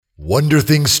Wonder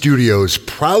Things Studios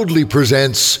proudly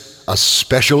presents a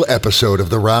special episode of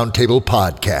the Roundtable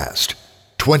Podcast,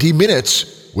 20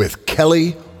 Minutes with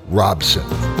Kelly Robson.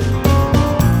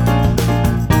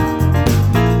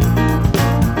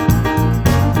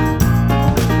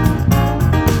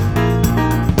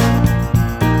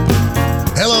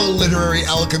 Hello, literary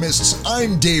alchemists.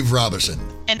 I'm Dave Robison.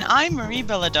 And I'm Marie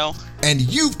Bilodeau. And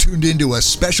you've tuned into a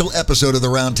special episode of the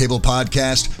Roundtable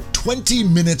Podcast, 20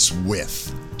 Minutes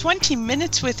with. 20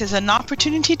 Minutes With is an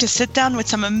opportunity to sit down with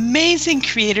some amazing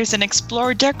creators and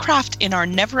explore their craft in our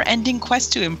never-ending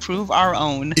quest to improve our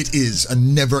own. It is a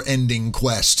never-ending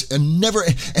quest. And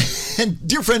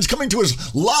dear friends, coming to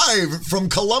us live from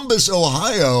Columbus,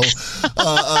 Ohio,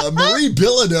 Marie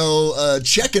Bilodeau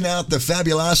checking out the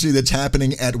fabulosity that's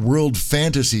happening at World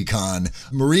Fantasy Con.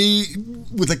 Marie,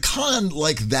 with a con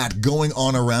like that going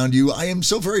on around you, I am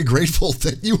so very grateful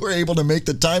that you were able to make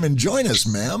the time and join us,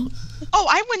 ma'am. Oh,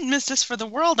 I wouldn't miss this for the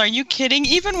world. Are you kidding?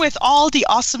 Even with all the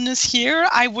awesomeness here,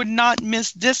 I would not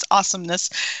miss this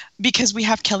awesomeness because we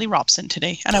have Kelly Robson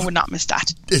today, and I would not miss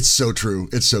that. It's so true.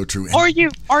 It's so true. Or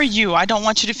you. I don't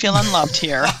want you to feel unloved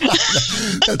here.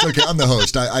 That's okay. I'm the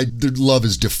host. Love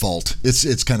is default.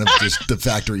 It's kind of just the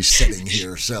factory setting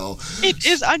here. So it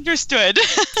is understood.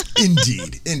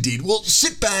 Indeed. Well,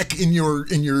 sit back in your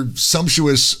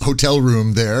sumptuous hotel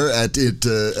room there at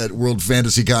World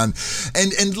Fantasy Con,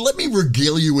 and let me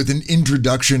regale you with an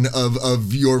introduction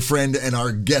of your friend and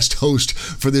our guest host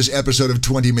for this episode of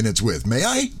 20 Minutes With. May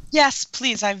I? Yes,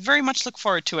 please. I very much look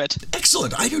forward to it.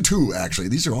 Excellent. I do too, actually.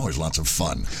 These are always lots of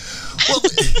fun. Well,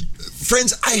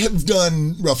 friends, I have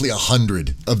done roughly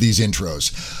 100 of these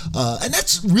intros. And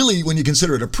that's really, when you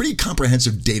consider it, a pretty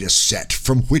comprehensive data set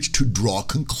from which to draw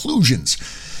conclusions.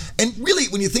 And really,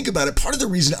 when you think about it, part of the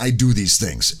reason I do these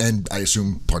things, and I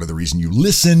assume part of the reason you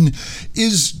listen,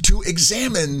 is to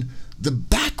examine the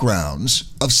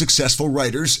backgrounds of successful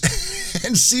writers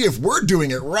and see if we're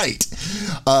doing it right.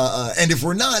 And if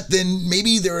we're not, then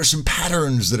maybe there are some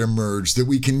patterns that emerge that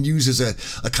we can use as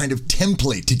a kind of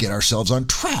template to get ourselves on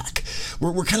track.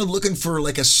 We're kind of looking for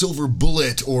like a silver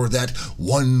bullet or that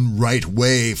one right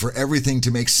way for everything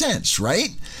to make sense, right?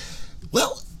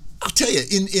 Well, I'll tell you,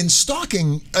 in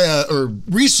stalking or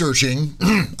researching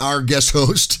our guest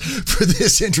host for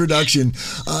this introduction,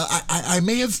 I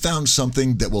may have found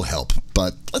something that will help,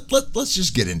 but let's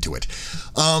just get into it.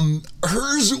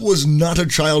 Hers was not a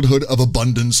childhood of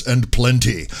abundance and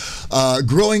plenty.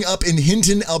 Growing up in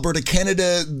Hinton, Alberta,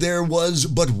 Canada, there was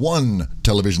but one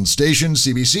television station,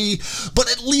 CBC,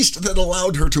 but at least that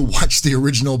allowed her to watch the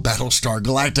original Battlestar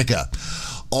Galactica.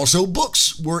 Also,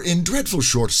 books were in dreadful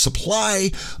short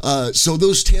supply, so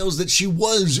those tales that she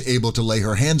was able to lay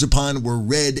her hands upon were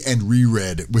read and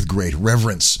reread with great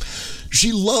reverence.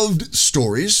 She loved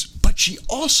stories, but she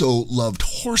also loved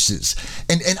horses.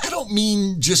 And I don't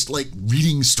mean just like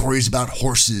reading stories about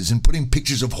horses and putting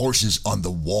pictures of horses on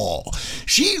the wall.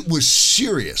 She was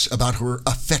serious about her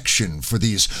affection for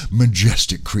these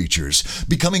majestic creatures,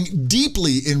 becoming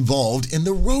deeply involved in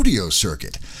the rodeo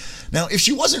circuit. Now, if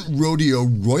she wasn't rodeo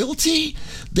royalty,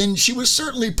 then she was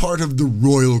certainly part of the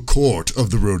royal court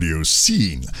of the rodeo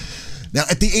scene. Now,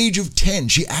 at the age of 10,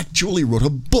 she actually wrote a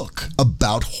book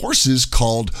about horses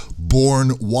called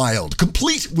Born Wild,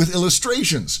 complete with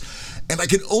illustrations. And I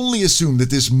can only assume that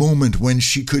this moment when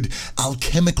she could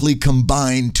alchemically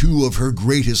combine two of her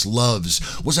greatest loves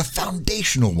was a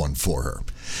foundational one for her.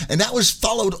 And that was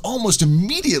followed almost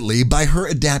immediately by her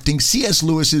adapting C.S.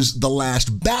 Lewis's The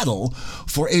Last Battle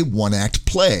for a one-act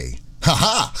play.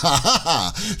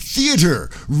 Ha! Theater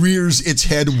rears its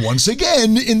head once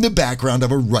again in the background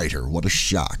of a writer. What a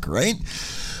shock, right?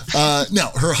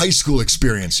 Now, her high school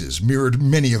experiences mirrored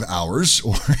many of ours,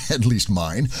 or at least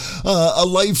mine, a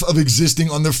life of existing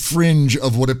on the fringe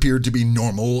of what appeared to be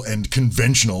normal and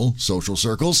conventional social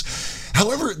circles.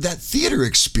 However, that theater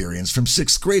experience from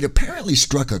 6th grade apparently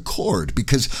struck a chord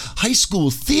because high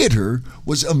school theater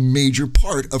was a major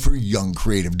part of her young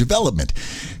creative development.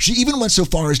 She even went so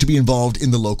far as to be involved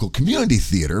in the local community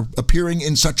theater, appearing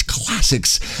in such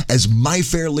classics as My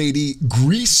Fair Lady,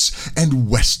 Grease, and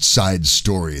West Side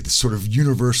Story, the sort of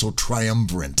universal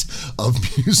triumvirate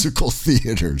of musical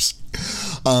theaters.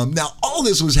 Now, all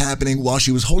this was happening while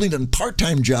she was holding down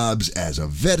part-time jobs as a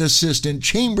vet assistant,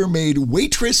 chambermaid,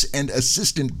 waitress, and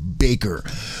assistant baker.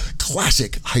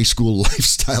 Classic high school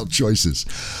lifestyle choices.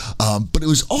 But it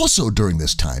was also during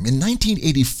this time, in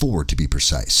 1984 to be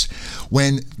precise,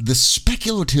 when the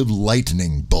speculative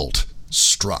lightning bolt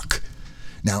struck.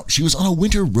 Now, she was on a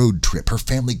winter road trip, her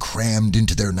family crammed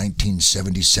into their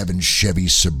 1977 Chevy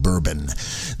Suburban.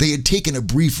 They had taken a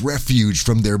brief refuge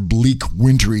from their bleak,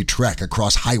 wintry trek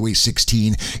across Highway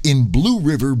 16 in Blue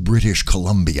River, British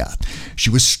Columbia.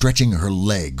 She was stretching her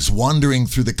legs, wandering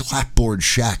through the clapboard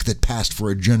shack that passed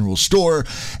for a general store,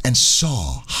 and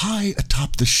saw, high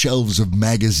atop the shelves of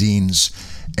magazines,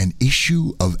 an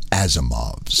issue of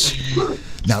Asimov's.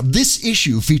 Now, this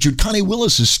issue featured Connie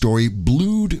Willis's story,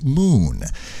 Blued Moon,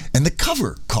 and the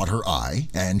cover caught her eye,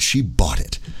 and she bought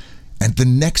it. And the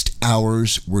next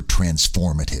hours were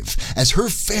transformative. As her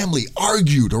family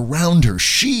argued around her,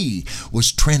 she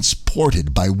was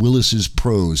transported by Willis's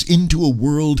prose into a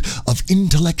world of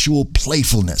intellectual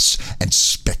playfulness and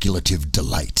speculative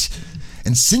delight.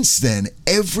 And since then,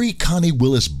 every Connie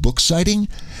Willis book sighting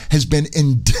has been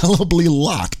indelibly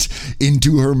locked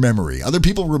into her memory. Other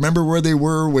people remember where they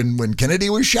were when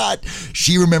Kennedy was shot.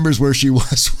 She remembers where she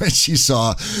was when she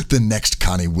saw the next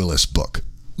Connie Willis book.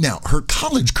 Now, her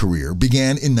college career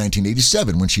began in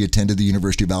 1987 when she attended the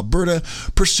University of Alberta,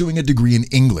 pursuing a degree in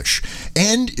English.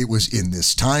 And it was in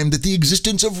this time that the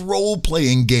existence of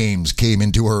role-playing games came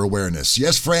into her awareness.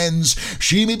 Yes, friends,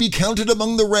 she may be counted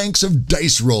among the ranks of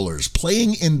dice rollers,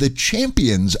 playing in the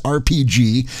Champions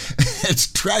RPG and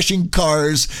trashing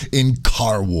cars in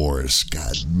Car Wars.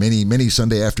 God, many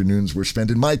Sunday afternoons were spent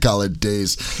in my college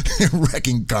days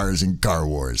wrecking cars in Car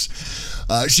Wars.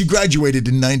 She graduated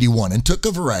in 91 and took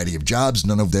a variety of jobs,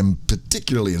 none of them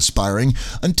particularly inspiring,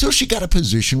 until she got a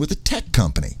position with a tech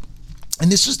company.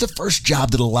 And this is the first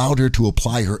job that allowed her to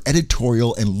apply her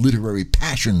editorial and literary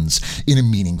passions in a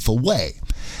meaningful way.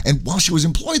 And while she was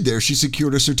employed there, she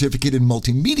secured a certificate in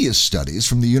multimedia studies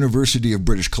from the University of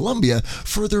British Columbia,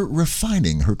 further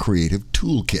refining her creative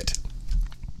toolkit.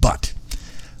 But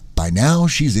by now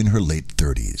she's in her late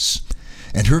 30s,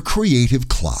 and her creative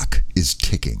clock is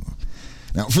ticking.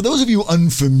 Now, for those of you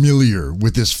unfamiliar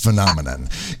with this phenomenon,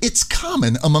 it's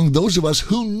common among those of us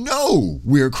who know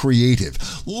we're creative,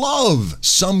 love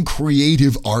some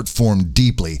creative art form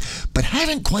deeply, but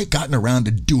haven't quite gotten around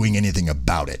to doing anything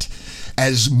about it.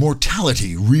 As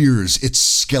mortality rears its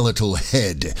skeletal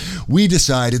head, we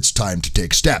decide it's time to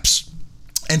take steps.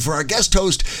 And for our guest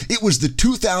host, it was the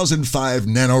 2005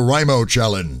 NaNoWriMo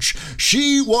Challenge.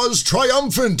 She was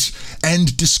triumphant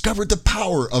and discovered the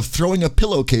power of throwing a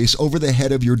pillowcase over the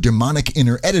head of your demonic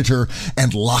inner editor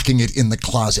and locking it in the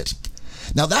closet.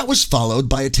 Now, that was followed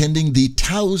by attending the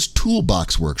Tao's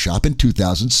Toolbox workshop in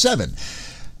 2007.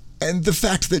 And the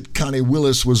fact that Connie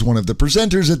Willis was one of the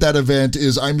presenters at that event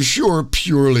is, I'm sure,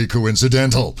 purely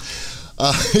coincidental.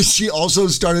 She also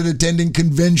started attending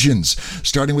conventions,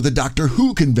 starting with a Doctor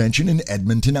Who convention in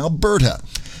Edmonton, Alberta.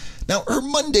 Now, her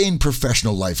mundane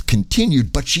professional life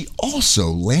continued, but she also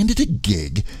landed a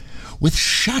gig with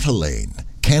Chatelaine,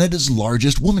 Canada's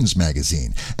largest women's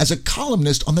magazine, as a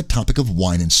columnist on the topic of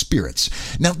wine and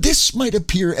spirits. Now, this might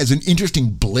appear as an interesting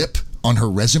blip on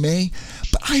her resume,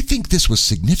 but I think this was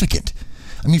significant.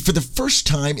 I mean, for the first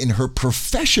time in her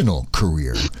professional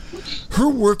career, her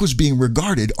work was being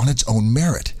regarded on its own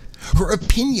merit. Her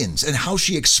opinions and how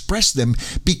she expressed them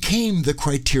became the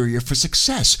criteria for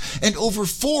success. And over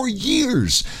 4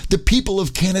 years, the people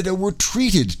of Canada were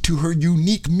treated to her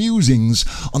unique musings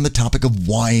on the topic of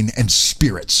wine and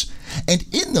spirits. And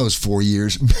in those 4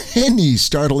 years, many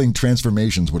startling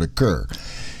transformations would occur.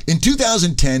 In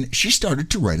 2010, she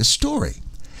started to write a story.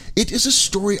 It is a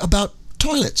story about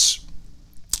toilets.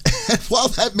 And while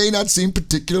that may not seem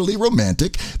particularly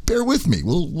romantic, bear with me.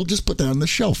 We'll just put that on the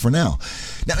shelf for now.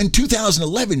 Now, in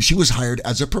 2011, she was hired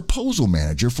as a proposal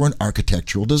manager for an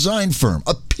architectural design firm,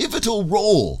 a pivotal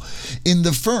role in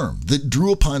the firm that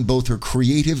drew upon both her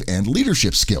creative and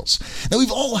leadership skills. Now,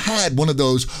 we've all had one of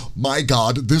those, my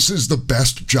God, this is the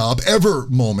best job ever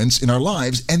moments in our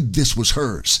lives, and this was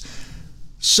hers.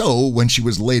 So, when she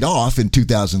was laid off in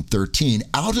 2013,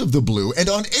 out of the blue, and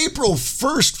on April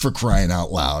 1st, for crying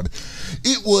out loud,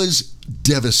 it was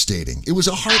devastating. It was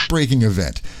a heartbreaking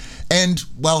event. And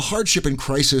while hardship and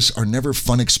crisis are never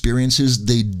fun experiences,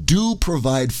 they do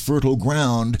provide fertile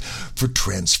ground for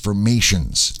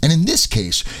transformations. And in this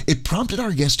case, it prompted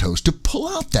our guest host to pull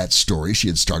out that story she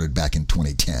had started back in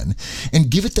 2010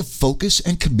 and give it the focus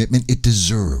and commitment it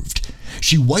deserved.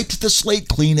 She wiped the slate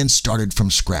clean and started from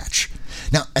scratch.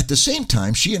 Now, at the same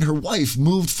time, she and her wife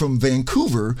moved from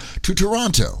Vancouver to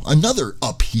Toronto, another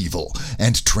upheaval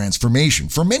and transformation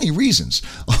for many reasons,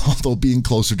 although being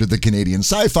closer to the Canadian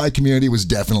sci-fi community community was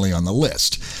definitely on the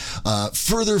list.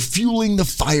 Further fueling the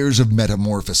fires of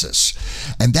metamorphosis.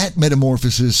 And that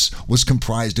metamorphosis was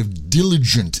comprised of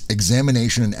diligent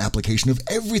examination and application of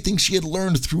everything she had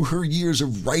learned through her years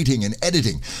of writing and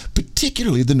editing,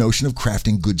 particularly the notion of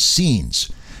crafting good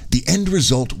scenes. The end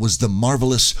result was the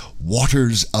marvelous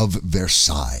Waters of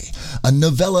Versailles, a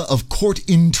novella of court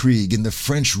intrigue in the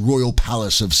French royal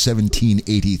palace of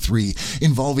 1783,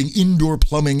 involving indoor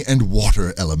plumbing and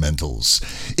water elementals.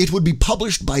 It would be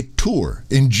published by Tor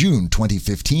in June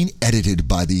 2015, edited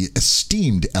by the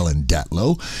esteemed Ellen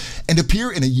Datlow, and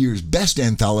appear in a year's best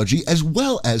anthology, as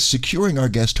well as securing our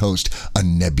guest host a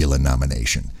Nebula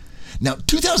nomination. Now,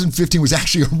 2015 was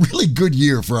actually a really good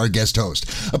year for our guest host.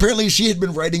 Apparently, she had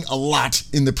been writing a lot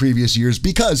in the previous years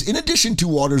because, in addition to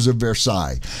Waters of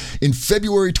Versailles, in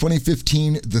February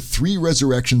 2015, The Three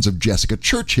Resurrections of Jessica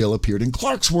Churchill appeared in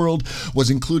Clarkesworld,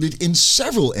 was included in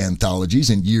several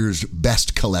anthologies and year's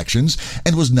best collections,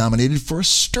 and was nominated for a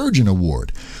Sturgeon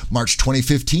Award. March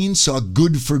 2015 saw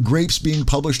Good for Grapes being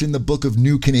published in the Book of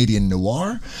New Canadian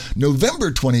Noir.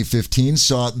 November 2015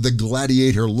 saw The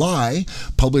Gladiator Lie,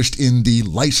 published in the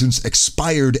license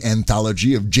expired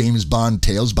anthology of James Bond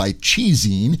tales by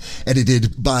Cheezine,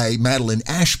 edited by Madeline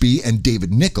Ashby and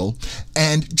David Nichol,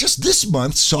 and just this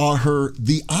month saw her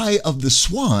The Eye of the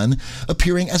Swan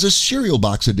appearing as a cereal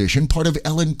box edition, part of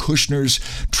Ellen Kushner's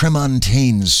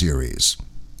Tremontaine series.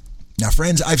 Now,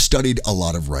 friends, I've studied a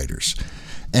lot of writers.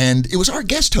 And it was our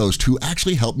guest host who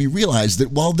actually helped me realize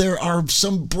that while there are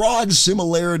some broad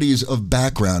similarities of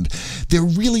background, there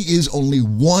really is only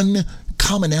one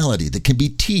commonality that can be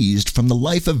teased from the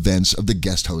life events of the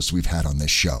guest hosts we've had on this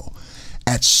show.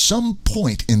 At some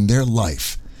point in their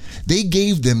life, they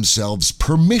gave themselves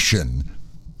permission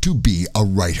to be a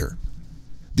writer.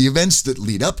 The events that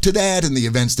lead up to that and the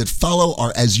events that follow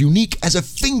are as unique as a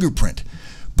fingerprint.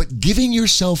 But giving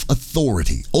yourself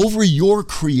authority over your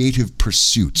creative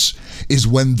pursuits is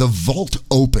when the vault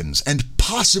opens and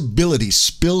possibility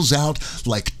spills out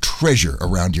like treasure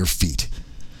around your feet.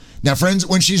 Now, friends,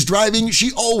 when she's driving,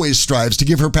 she always strives to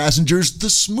give her passengers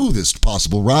the smoothest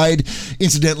possible ride.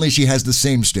 Incidentally, she has the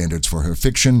same standards for her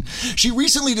fiction. She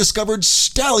recently discovered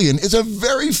stallion is a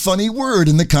very funny word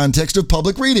in the context of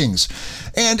public readings.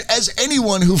 And as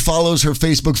anyone who follows her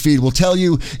Facebook feed will tell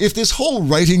you, if this whole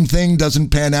writing thing doesn't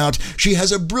pan out, she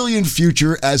has a brilliant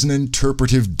future as an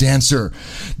interpretive dancer.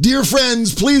 Dear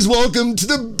friends, please welcome to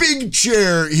the big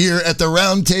chair here at the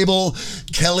round table,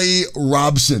 Kelly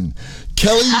Robson.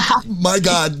 Kelly, my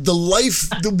God,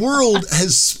 the world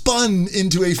has spun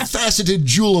into a faceted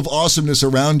jewel of awesomeness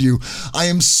around you. I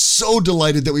am so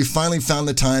delighted that we finally found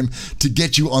the time to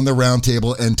get you on the round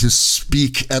table and to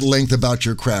speak at length about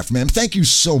your craft, ma'am. Thank you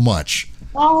so much.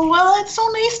 Oh, well, it's so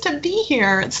nice to be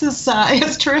here.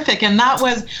 It's terrific. And that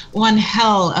was one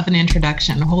hell of an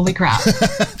introduction. Holy crap.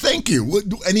 Thank you.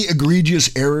 Any egregious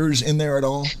errors in there at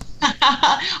all?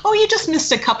 Oh, you just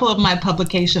missed a couple of my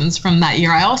publications from that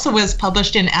year. I also was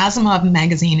published in Asimov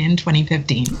magazine in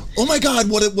 2015. Oh my God,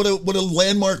 what a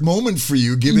landmark moment for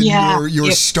you, given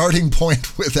your starting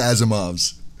point with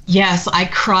Asimov's. Yes, I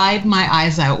cried my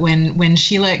eyes out when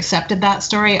Sheila accepted that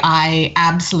story. I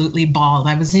absolutely bawled.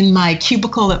 I was in my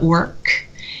cubicle at work,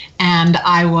 and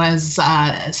I was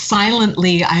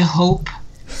silently, I hope,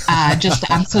 just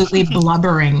absolutely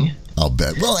blubbering. I'll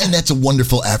bet. Well, and that's a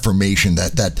wonderful affirmation,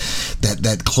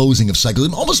 that closing of cycle.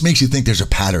 It almost makes you think there's a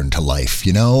pattern to life,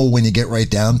 you know, when you get right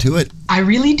down to it. I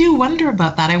really do wonder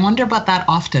about that. I wonder about that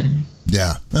often.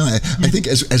 Yeah. I think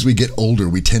as we get older,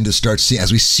 we tend to start seeing,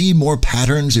 as we see more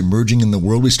patterns emerging in the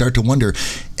world, we start to wonder,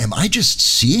 am I just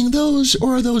seeing those,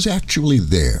 or are those actually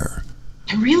there?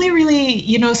 I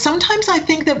really, sometimes I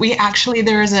think that we actually,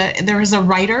 there is a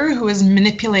writer who is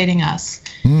manipulating us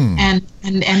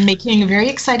and making very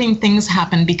exciting things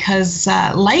happen, because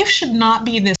life should not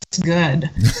be this good.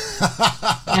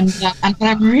 and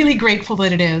I'm really grateful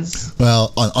that it is.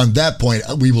 Well, on that point,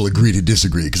 we will agree to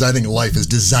disagree, because I think life is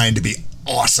designed to be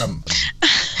awesome.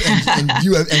 and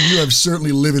you have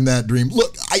certainly lived in that dream.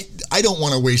 Look, I don't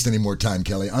want to waste any more time,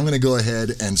 Kelly. I'm going to go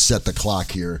ahead and set the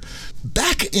clock here.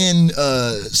 Back in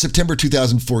September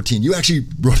 2014, you actually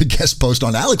wrote a guest post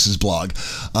on Alex's blog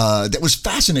that was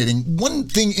fascinating. One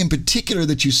thing in particular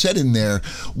that you said in there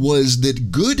was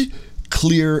that good,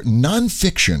 clear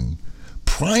nonfiction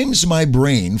primes my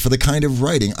brain for the kind of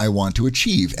writing I want to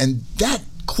achieve. And that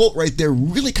quote right there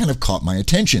really kind of caught my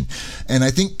attention, and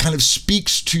I think kind of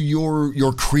speaks to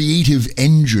your creative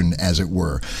engine, as it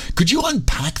were. Could you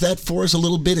unpack that for us a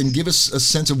little bit and give us a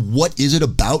sense of what is it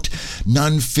about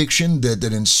nonfiction that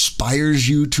inspires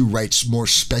you to write more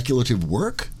speculative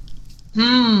work?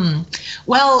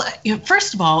 Well,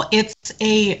 first of all, it's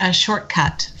a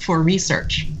shortcut for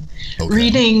research. Okay.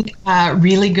 Reading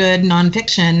really good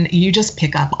nonfiction, you just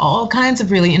pick up all kinds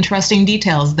of really interesting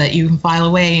details that you can file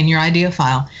away in your idea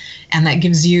file. And that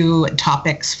gives you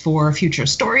topics for future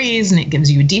stories, and it gives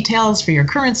you details for your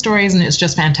current stories, and it's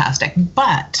just fantastic.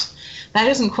 But that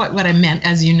isn't quite what I meant,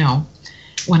 as you know,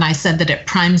 when I said that it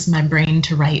primes my brain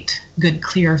to write good,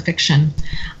 clear fiction.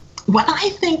 What I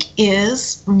think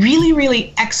is really,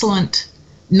 really excellent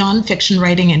nonfiction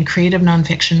writing and creative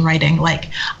nonfiction writing, like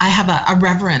I have a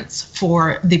reverence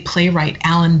for the playwright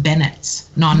Alan Bennett's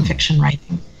nonfiction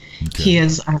writing. Okay. He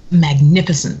is a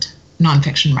magnificent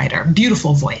nonfiction writer,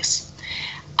 beautiful voice.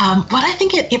 What I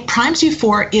think it primes you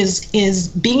for is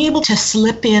being able to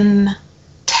slip in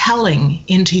telling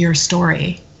into your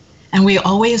story. And we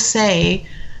always say,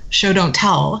 show, don't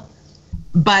tell.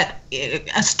 But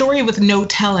a story with no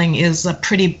telling is a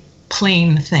pretty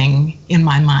plain thing in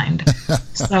my mind.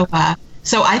 So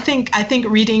I think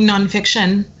reading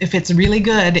nonfiction, if it's really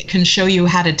good, it can show you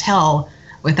how to tell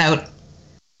without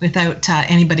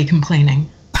anybody complaining.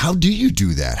 How do you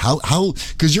do that? How?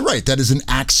 Because you're right. That is an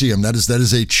axiom. That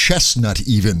is a chestnut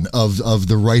even of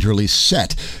the writerly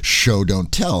set. Show,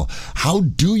 don't tell. How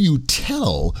do you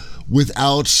tell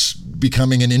without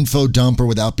becoming an info dump or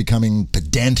without becoming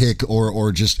pedantic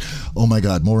or just, oh my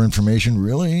God, more information?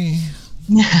 Really?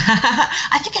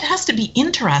 I think it has to be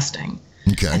interesting.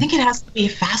 Okay. I think it has to be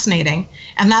fascinating.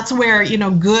 And that's where,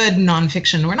 good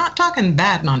nonfiction, we're not talking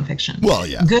bad nonfiction. Well,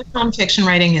 yeah. Good nonfiction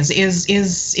writing is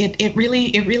it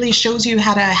really shows you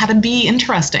how to be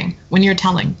interesting when you're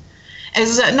telling.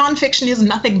 As nonfiction is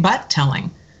nothing but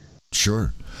telling.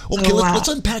 Sure. Okay, let's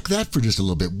unpack that for just a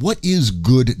little bit. What is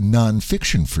good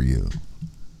nonfiction for you?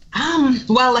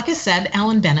 Well, like I said,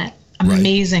 Alan Bennett,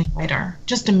 amazing writer,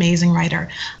 just amazing writer.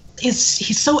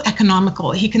 He's so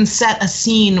economical. He can set a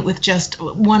scene with just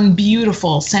one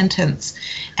beautiful sentence,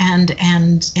 and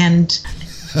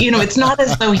it's not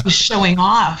as though he's showing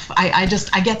off. I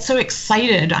get so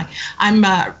excited.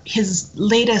 His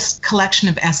latest collection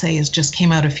of essays just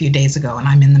came out a few days ago, and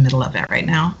I'm in the middle of it right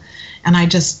now. And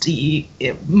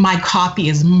my copy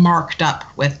is marked up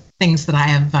with things that I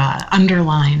have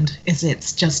underlined.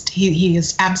 It's just, he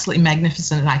is absolutely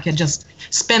magnificent. And I could just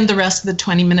spend the rest of the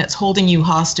 20 minutes holding you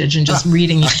hostage and just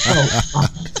reading it.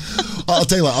 I'll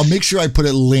tell you what, I'll make sure I put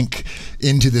a link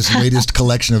into this latest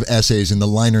collection of essays in the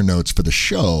liner notes for the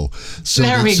show so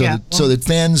that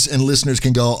fans and listeners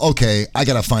can go, okay, I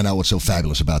got to find out what's so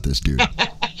fabulous about this dude.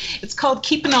 It's called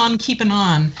Keepin'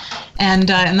 On. And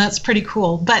that's pretty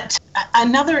cool. But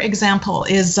another example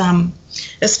is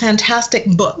this fantastic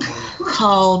book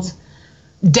called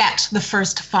Debt, the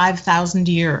First 5,000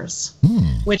 Years,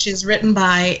 which is written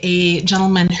by a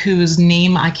gentleman whose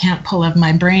name I can't pull out of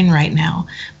my brain right now,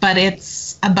 but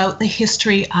it's about the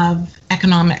history of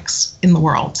economics in the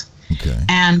world. Okay.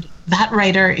 And that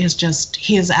writer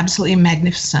he is absolutely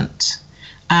magnificent.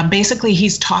 Basically,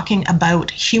 he's talking about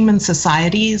human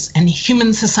societies and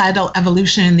human societal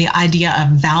evolution and the idea of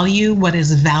value, what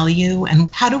is value, and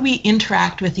how do we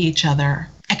interact with each other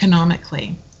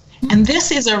economically. And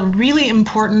this is a really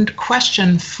important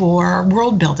question for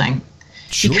world building.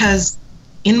 Sure. Because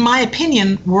in my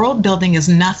opinion, world building is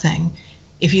nothing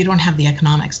if you don't have the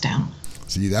economics down.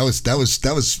 See, that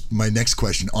was my next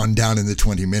question on down in the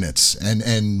 20 minutes.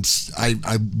 And I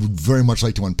would very much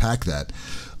like to unpack that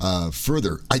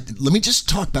further. Let me just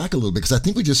talk back a little bit because I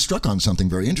think we just struck on something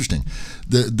very interesting.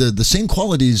 The same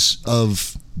qualities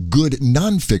of good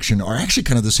nonfiction are actually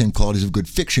kind of the same qualities of good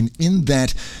fiction in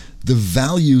that the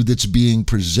value that's being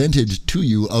presented to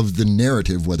you of the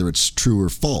narrative, whether it's true or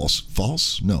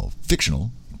false? No, fictional,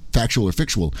 factual or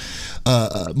fictional,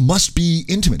 must be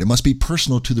intimate. It must be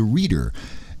personal to the reader.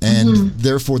 And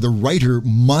therefore the writer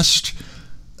must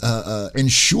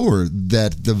ensure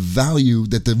that the value,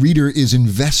 that the reader is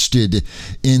invested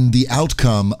in the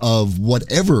outcome of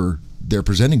whatever they're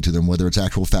presenting to them, whether it's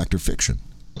actual fact or fiction.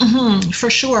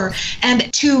 For sure.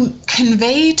 And to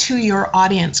convey to your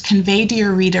audience, convey to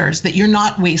your readers that you're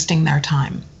not wasting their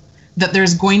time, that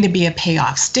there's going to be a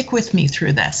payoff. Stick with me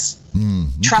through this.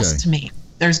 Trust me,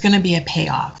 there's going to be a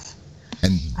payoff.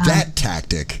 And that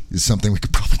tactic is something we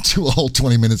could probably do a whole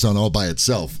 20 minutes on all by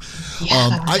itself.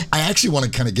 Yeah. I actually want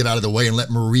to kind of get out of the way and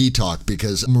let Marie talk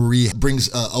because Marie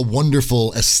brings a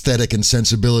wonderful aesthetic and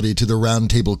sensibility to the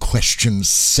roundtable question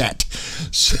set.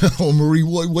 So Marie,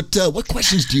 what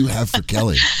questions do you have for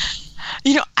Kelly?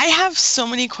 I have so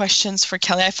many questions for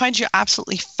Kelly. I find you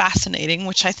absolutely fascinating,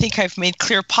 which I think I've made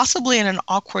clear, possibly in an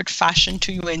awkward fashion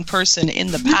to you in person in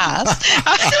the past.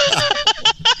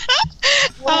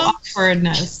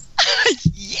 Awkwardness.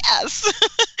 Yes.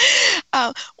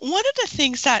 One of the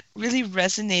things that really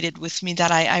resonated with me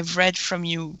that I've read from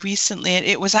you recently,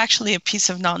 it was actually a piece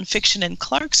of nonfiction in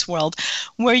Clarkesworld,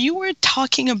 where you were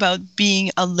talking about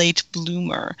being a late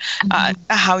bloomer,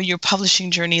 how your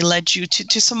publishing journey led you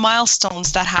to some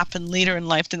milestones that happened later in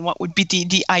life than what would be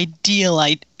the ideal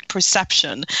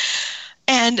perception.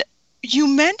 And you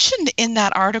mentioned in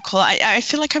that article, I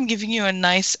feel like I'm giving you a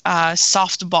nice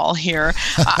softball here,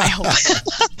 I hope.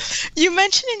 You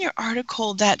mentioned in your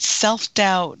article that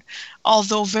self-doubt,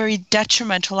 although very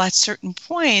detrimental at certain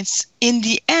points, in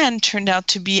the end turned out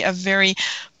to be a very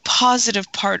positive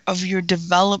part of your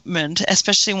development,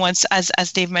 especially once,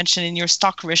 as Dave mentioned in your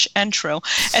Stockerish intro,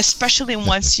 especially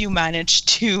once you managed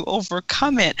to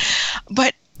overcome it.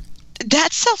 But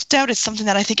that self-doubt is something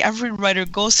that I think every writer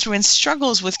goes through and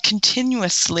struggles with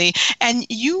continuously. And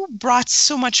you brought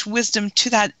so much wisdom to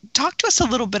that. Talk to us a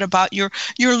little bit about your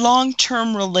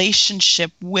long-term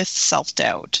relationship with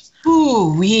self-doubt.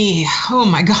 Ooh, oh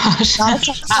my gosh.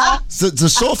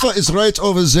 The sofa is right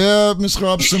over there, Miss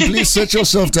Robson. Please sit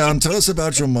yourself down. Tell us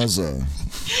about your mother.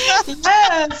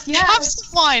 Yes. Have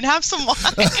some wine.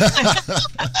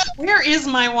 Where is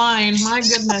my wine? My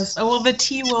goodness. Oh, well, the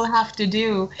tea will have to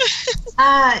do.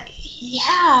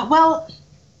 Well,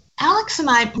 Alex and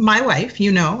I, my wife,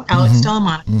 Alex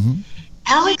Delamont. Mm-hmm.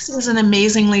 Alex is an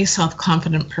amazingly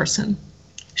self-confident person.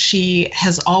 She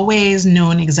has always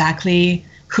known exactly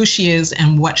who she is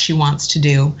and what she wants to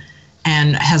do,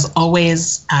 and has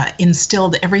always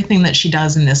instilled everything that she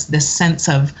does in this sense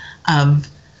of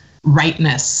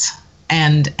rightness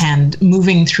and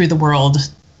moving through the world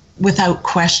without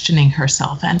questioning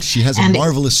herself. And she has a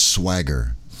marvelous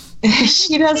swagger.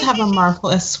 She does have a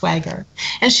marvelous swagger.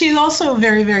 And she's also a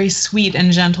very, very sweet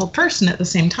and gentle person at the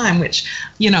same time, which,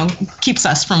 keeps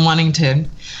us from wanting to,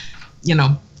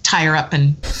 tie her up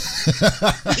and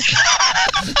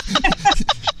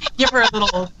give her a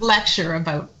little lecture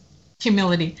about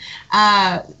humility.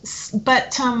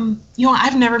 But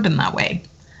I've never been that way.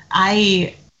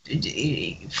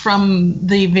 From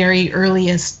the very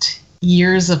earliest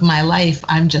years of my life,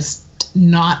 I've just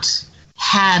not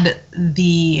had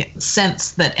the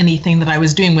sense that anything that I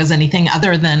was doing was anything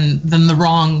other than the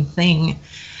wrong thing.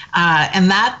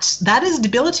 And that is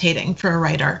debilitating for a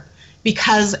writer,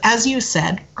 because as you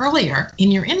said earlier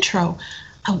in your intro,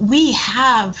 we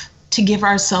have to give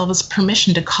ourselves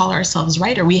permission to call ourselves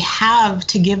writer. We have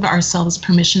to give ourselves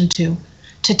permission to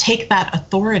take that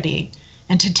authority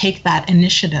and to take that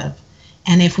initiative.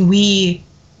 And if we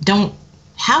don't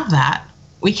have that,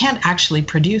 we can't actually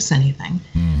produce anything.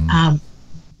 Mm-hmm.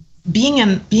 Being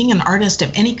an artist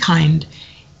of any kind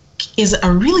is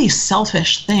a really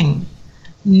selfish thing.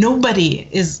 Nobody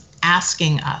is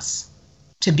asking us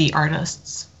to be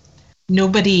artists.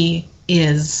 Nobody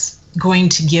is going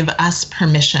to give us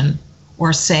permission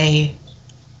or say,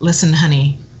 listen,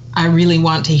 honey, I really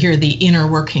want to hear the inner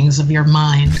workings of your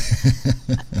mind.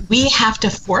 We have to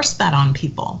force that on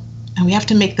people, and we have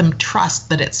to make them trust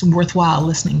that it's worthwhile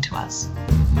listening to us.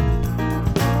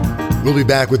 We'll be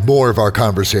back with more of our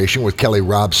conversation with Kelly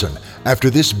Robson after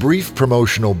this brief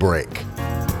promotional break.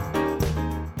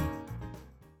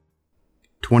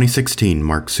 2016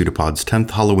 marks Pseudopod's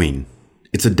 10th Halloween.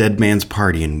 It's a dead man's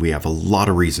party, and we have a lot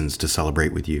of reasons to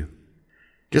celebrate with you.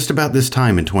 Just about this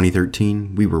time in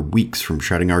 2013, we were weeks from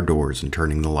shutting our doors and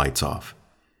turning the lights off.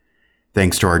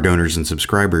 Thanks to our donors and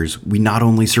subscribers, we not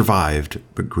only survived,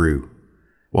 but grew.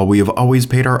 While we have always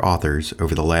paid our authors,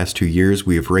 over the last 2 years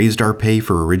we have raised our pay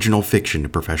for original fiction to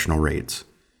professional rates.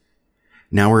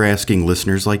 Now we're asking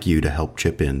listeners like you to help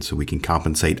chip in so we can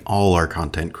compensate all our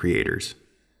content creators.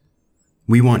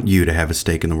 We want you to have a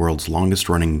stake in the world's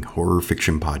longest-running horror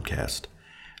fiction podcast.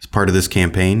 As part of this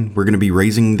campaign, we're going to be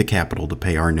raising the capital to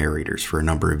pay our narrators for a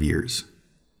number of years.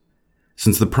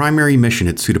 Since the primary mission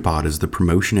at Pseudopod is the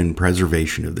promotion and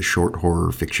preservation of the short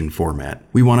horror fiction format,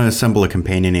 we want to assemble a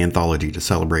companion anthology to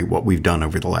celebrate what we've done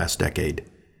over the last decade.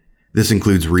 This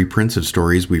includes reprints of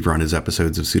stories we've run as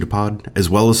episodes of Pseudopod,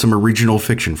 as well as some original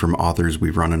fiction from authors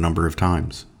we've run a number of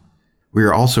times. We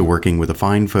are also working with the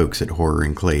fine folks at Horror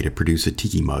and Clay to produce a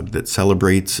tiki mug that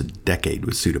celebrates a decade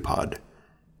with Pseudopod.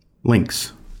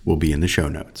 Links will be in the show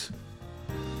notes.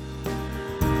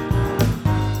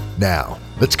 Now,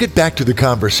 let's get back to the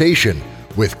conversation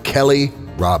with Kelly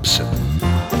Robson.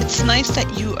 It's nice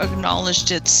that you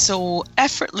acknowledged it so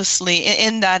effortlessly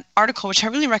in that article, which I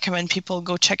really recommend people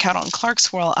go check out on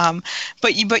Clarkesworld.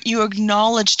 But you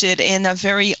acknowledged it in a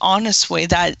very honest way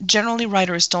that generally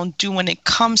writers don't do when it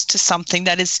comes to something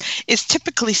that is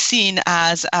typically seen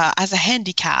as a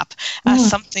handicap, as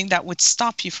something that would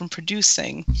stop you from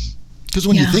producing. Because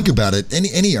when you think about it,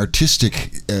 any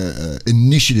artistic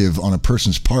initiative on a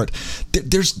person's part,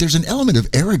 there's an element of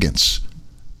arrogance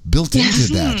built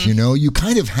into that. You know, you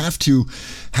kind of have to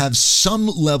have some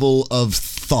level of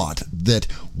thought that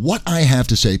what I have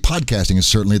to say, podcasting is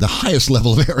certainly the highest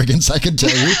level of arrogance, I can tell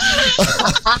you.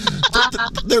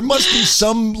 There must be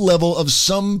some level of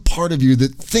some part of you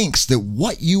that thinks that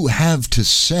what you have to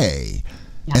say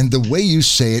and the way you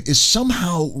say it is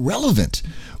somehow relevant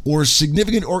or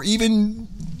significant or even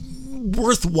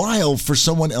worthwhile for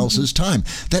someone else's time.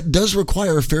 That does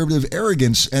require a fair bit of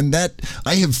arrogance, and that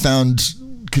I have found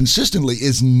consistently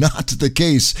is not the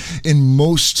case in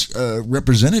most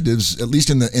representatives, at least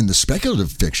in the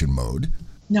speculative fiction mode.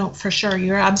 No, for sure.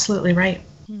 You're absolutely right.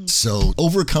 So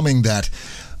overcoming that,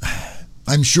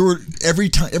 I'm sure every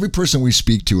person we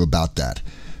speak to about that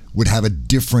would have a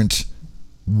different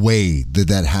way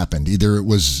that happened. Either it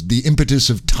was the impetus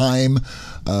of time,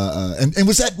 and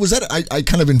was that I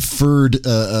kind of inferred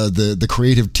the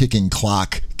creative ticking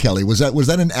clock, Kelly. Was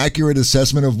that an accurate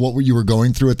assessment of what you were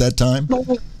going through at that time?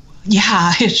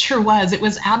 Yeah, it sure was. It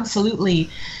was absolutely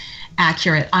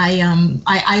accurate.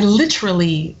 I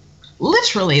literally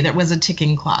there was a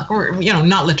ticking clock, or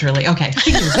not literally. Okay.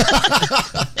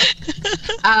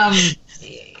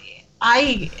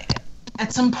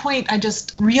 At some point, I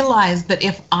just realized that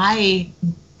if I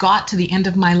got to the end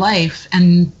of my life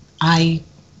and I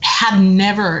had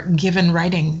never given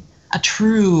writing a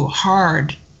true,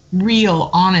 hard,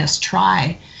 real, honest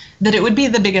try, that it would be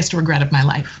the biggest regret of my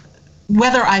life.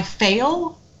 Whether I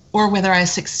fail or whether I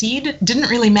succeed didn't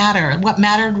really matter. What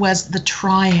mattered was the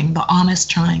trying, the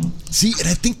honest trying. See, and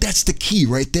I think that's the key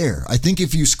right there. I think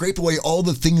if you scrape away all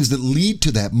the things that lead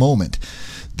to that moment,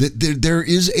 that there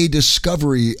is a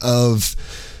discovery of,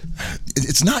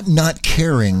 it's not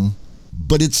caring,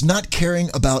 but it's not caring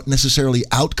about necessarily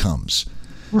outcomes.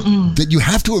 That you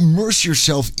have to immerse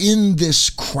yourself in this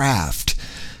craft.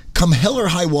 Come hell or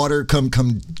high water, come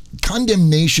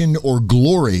condemnation or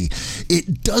glory,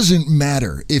 it doesn't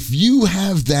matter. If you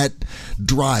have that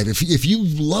drive, if you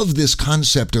love this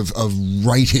concept of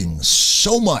writing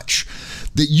so much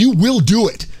that you will do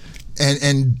it,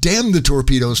 and damn the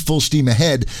torpedoes, full steam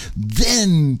ahead,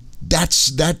 then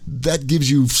that gives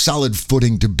you solid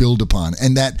footing to build upon.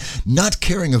 And that not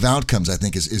caring of outcomes, I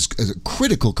think, is a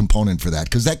critical component for that,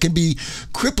 because that can be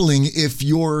crippling if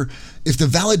the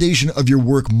validation of your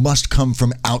work must come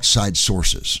from outside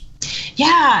sources.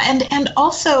 Yeah, and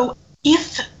also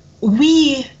if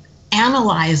we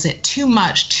analyze it too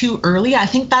much too early, I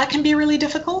think that can be really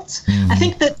difficult. I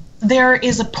think that there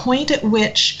is a point at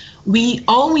which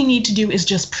all we need to do is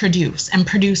just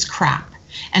produce crap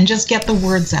and just get the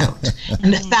words out.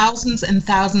 And the thousands and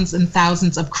thousands and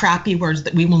thousands of crappy words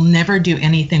that we will never do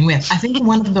anything with. I think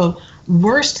one of the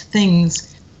worst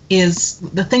things is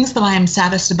the things that I am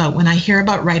saddest about when I hear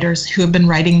about writers who have been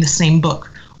writing the same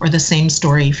book or the same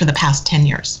story for the past 10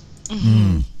 years.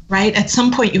 Right? At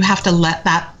some point you have to let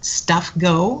that stuff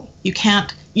go. You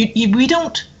can't, we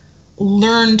don't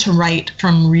learn to write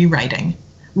from rewriting.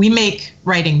 We make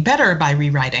writing better by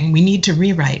rewriting. We need to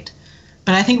rewrite.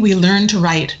 But I think we learn to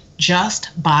write just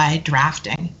by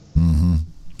drafting.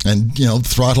 And,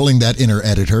 throttling that inner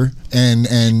editor. And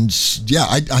yeah,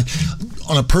 I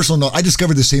on a personal note, I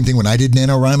discovered the same thing when I did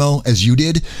NaNoWriMo as you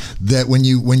did, that when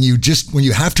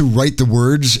you have to write the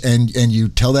words and you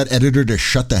tell that editor to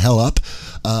shut the hell up,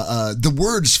 the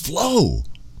words flow.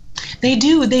 They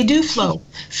do flow.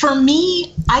 For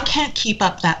me, I can't keep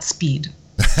up that speed.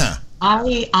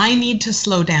 I need to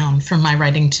slow down for my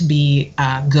writing to be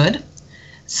good.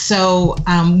 So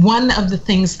one of the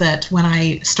things that when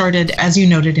I started, as you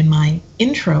noted in my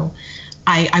intro,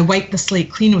 I wiped the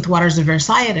slate clean with Waters of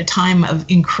Versailles at a time of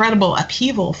incredible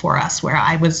upheaval for us, where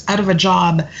I was out of a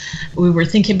job. We were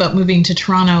thinking about moving to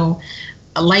Toronto.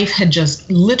 Life had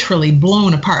just literally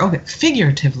blown apart,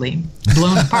 figuratively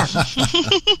blown apart.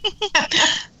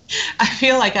 I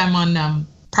feel like I'm on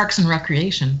Parks and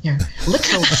Recreation here,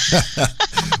 literally.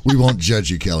 We won't judge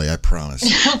you, Kelly, I promise.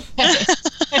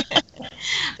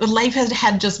 Life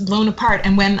had just blown apart,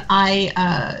 and when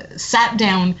I sat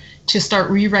down to start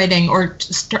rewriting or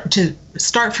to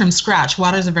start from scratch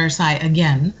Waters of Versailles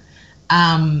again,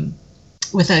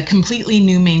 with a completely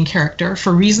new main character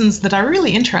for reasons that are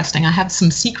really interesting. I have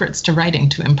some secrets to writing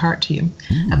to impart to you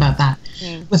about that.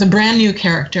 With a brand new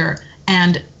character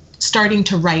and starting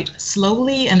to write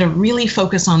slowly and to really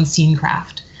focus on scene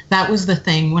craft. That was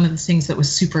one of the things that was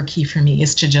super key for me,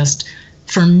 is to just,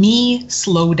 for me,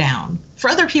 slow down. For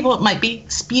other people, it might be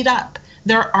speed up.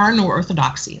 There are no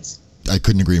orthodoxies. I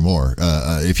couldn't agree more.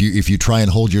 If you try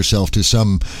and hold yourself to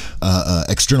some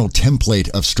external template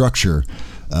of structure,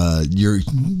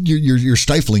 you're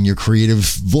stifling your creative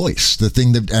voice, the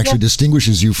thing that actually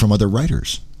distinguishes you from other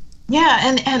writers. Yeah,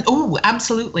 and oh,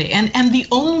 absolutely. And the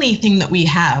only thing that we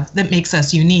have that makes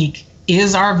us unique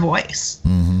is our voice.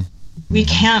 Mm-hmm. We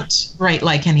can't write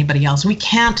like anybody else. We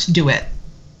can't do it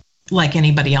like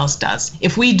anybody else does.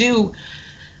 If we do,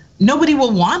 nobody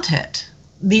will want it.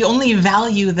 The only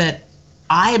value that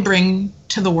I bring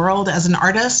to the world as an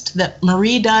artist, that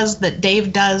Marie does, that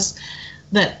Dave does,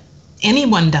 that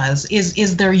anyone does,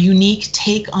 is their unique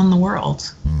take on the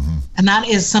world. Mm-hmm. And that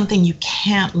is something you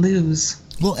can't lose.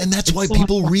 Well, and that's why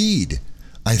people read,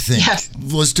 I think,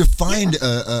 was to find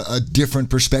a different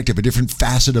perspective, a different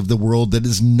facet of the world that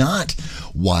is not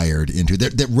wired into,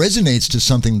 that resonates to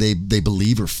something they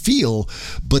believe or feel,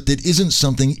 but that isn't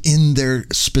something in their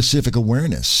specific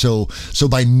awareness. So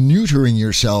by neutering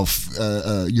yourself,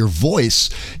 your voice,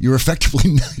 you're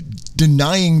effectively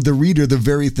denying the reader the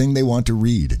very thing they want to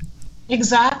read.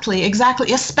 Exactly.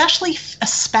 Especially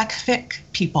spec fic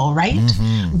people, right?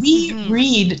 Mm-hmm. We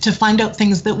read to find out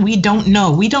things that we don't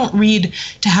know. We don't read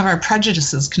to have our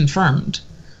prejudices confirmed.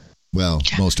 Well,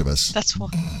 most of us. That's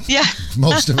what. Yeah.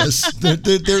 Most of us.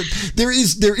 There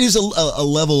is a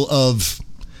level of,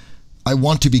 I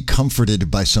want to be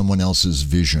comforted by someone else's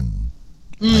vision.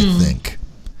 I think,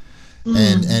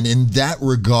 and in that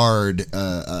regard,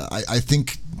 I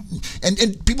think. And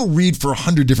people read for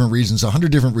 100 different reasons. 100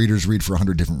 different readers read for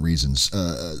 100 different reasons.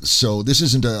 So this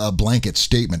isn't a blanket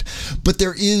statement. But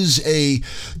there is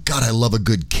God, I love a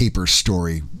good caper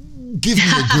story. Give me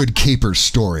a good caper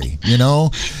story, you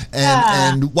know?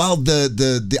 And while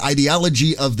the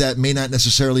ideology of that may not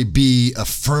necessarily be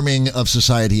affirming of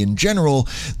society in general,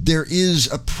 there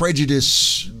is a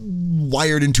prejudice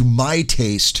wired into my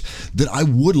taste that I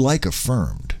would like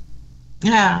affirmed.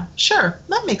 Yeah, sure.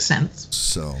 That makes sense.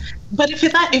 So, but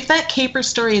if that caper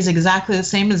story is exactly the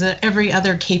same as every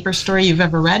other caper story you've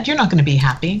ever read, you're not going to be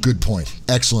happy. Good point.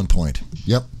 Excellent point.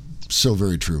 Yep. So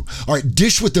very true. All right,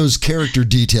 dish with those character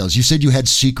details. You said you had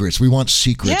secrets. We want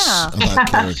secrets about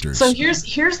characters. So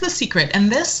here's the secret,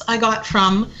 and this I got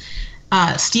from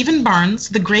Stephen Barnes,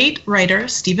 the great writer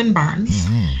Stephen Barnes,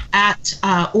 at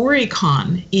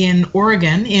Oricon in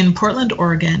Oregon, in Portland,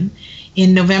 Oregon,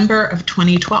 in November of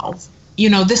 2012. You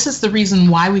know, this is the reason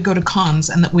why we go to cons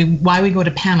and why we go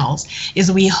to panels, is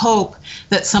we hope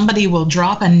that somebody will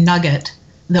drop a nugget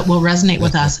that will resonate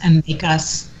with us and make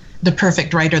us the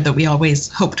perfect writer that we always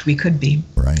hoped we could be.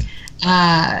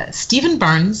 Right. Stephen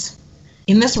Barnes,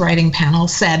 in this writing panel,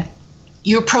 said,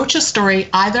 you approach a story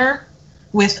either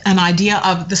with an idea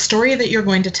of the story that you're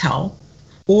going to tell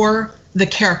or the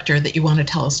character that you want to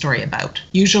tell a story about.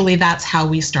 Usually that's how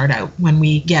we start out when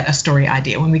we get a story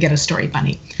idea, when we get a story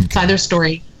bunny. Okay. It's either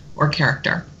story or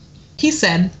character. He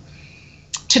said,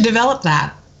 to develop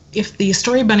that, if the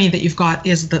story bunny that you've got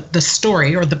is the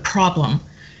story or the problem,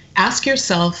 ask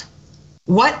yourself,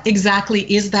 what exactly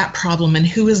is that problem and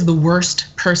who is the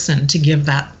worst person to give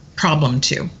that problem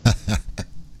to?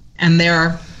 And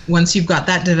once you've got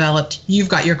that developed, you've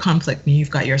got your conflict and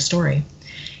you've got your story.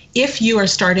 If you are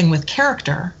starting with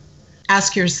character,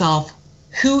 ask yourself,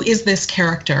 who is this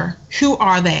character? Who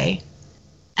are they?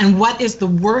 And what is the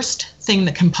worst thing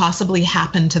that can possibly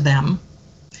happen to them?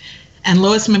 And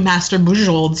Lois McMaster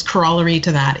Bujold's corollary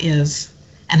to that is,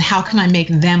 and how can I make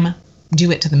them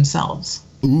do it to themselves?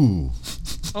 Ooh,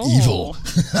 evil.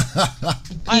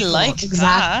 I like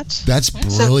that. That's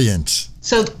brilliant.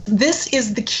 So this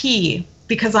is the key,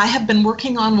 because I have been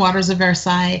working on Waters of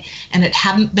Versailles and it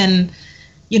hadn't been,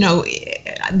 you know,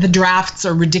 the drafts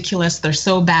are ridiculous. They're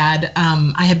so bad.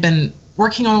 I had been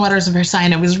working on Waters of Versailles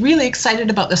and I was really excited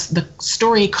about the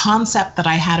story concept that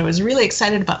I had. I was really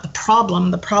excited about the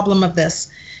problem of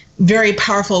this very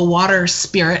powerful water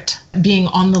spirit being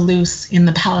on the loose in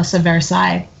the Palace of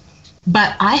Versailles.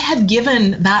 But I had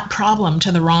given that problem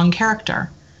to the wrong character.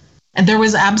 And there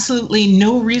was absolutely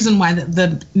no reason why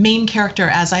the main character,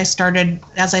 as I started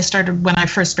when I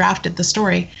first drafted the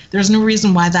story, there's no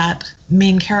reason why that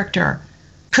main character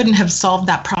couldn't have solved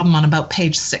that problem on about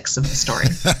page 6 of the story.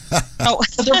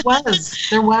 So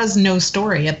there was no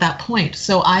story at that point.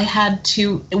 So I had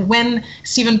to, when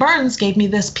Stephen Barnes gave me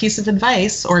this piece of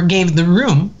advice, or gave the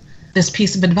room this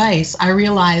piece of advice, I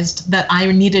realized that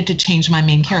I needed to change my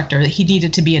main character, that he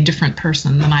needed to be a different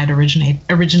person than I'd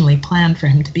originally planned for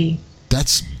him to be.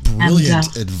 That's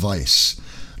brilliant advice.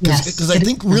 Because I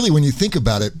think really when you think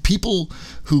about it, people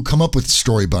who come up with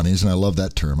story bunnies, and I love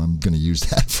that term, I'm going to use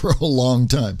that for a long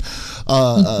time,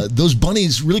 those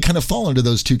bunnies really kind of fall into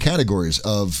those two categories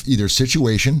of either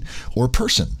situation or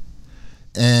person.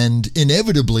 And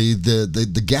inevitably,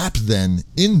 the gap then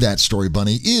in that story,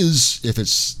 Bunny, is, if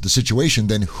it's the situation,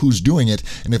 then who's doing it?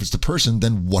 And if it's the person,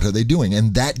 then what are they doing?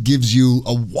 And that gives you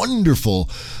a wonderful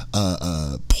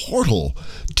portal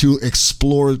to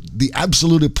explore the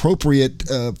absolute appropriate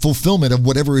fulfillment of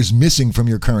whatever is missing from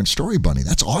your current story, Bunny.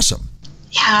 That's awesome.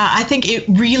 Yeah, I think it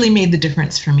really made the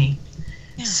difference for me.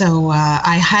 Yeah. So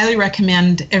I highly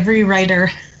recommend every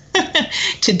writer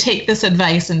to take this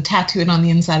advice and tattoo it on the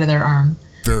inside of their arm.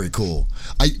 Very cool.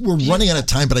 We're running out of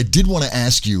time, but I did want to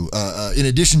ask you, in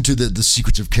addition to the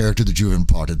secrets of character that you have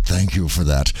imparted, thank you for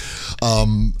that.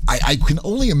 I can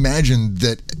only imagine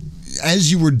that as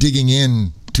you were digging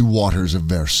in to Waters of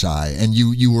Versailles, and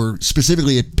you were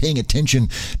specifically paying attention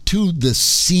to the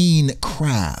scene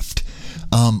craft,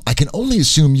 I can only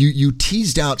assume you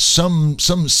teased out some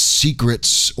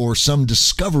secrets or some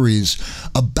discoveries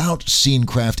about scene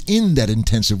craft in that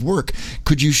intensive work.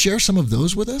 Could you share some of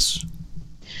those with us?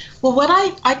 Well, what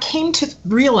I came to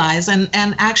realize, and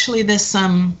actually this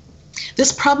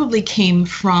probably came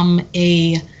from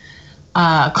a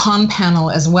con panel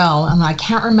as well, and I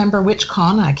can't remember which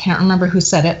con. I can't remember who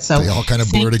said it. So they all kind of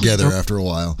blur together after a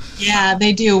while. Yeah,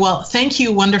 they do. Well, thank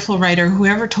you, wonderful writer.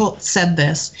 Whoever said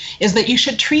this is that you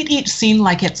should treat each scene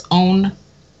like its own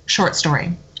short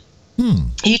story.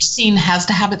 Each scene has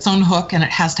to have its own hook, and it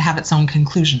has to have its own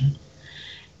conclusion.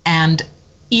 And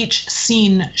each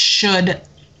scene should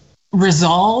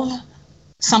resolve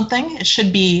something.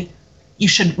 You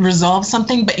should resolve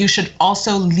something, but you should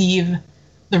also leave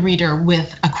the reader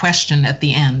with a question at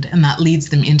the end, and that leads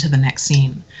them into the next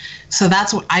scene. So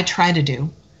that's what I try to do.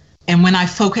 And when I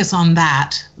focus on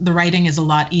that, the writing is a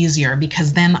lot easier,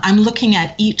 because then I'm looking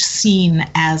at each scene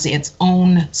as its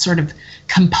own sort of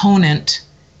component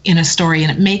in a story,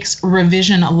 and it makes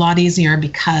revision a lot easier,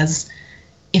 because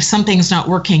if something's not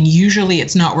working, usually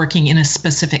it's not working in a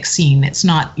specific scene. It's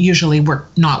not usually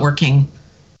not working,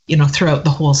 throughout the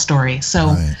whole story. So.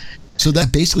 Right. So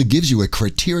that basically gives you a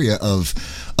criteria of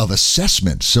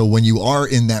assessment. So when you are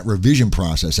in that revision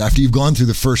process, after you've gone through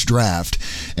the first draft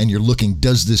and you're looking,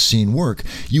 does this scene work?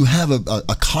 You have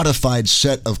a codified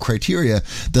set of criteria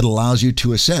that allows you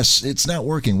to assess, it's not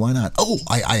working, why not? Oh,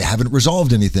 I haven't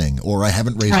resolved anything, or I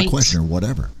haven't raised a question, or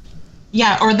whatever.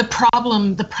 Yeah, or the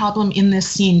problem in this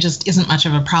scene just isn't much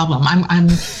of a problem. I'm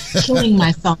killing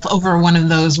myself over one of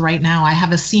those right now. I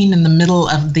have a scene in the middle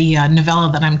of the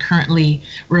novella that I'm currently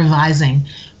revising.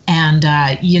 And,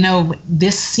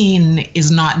 this scene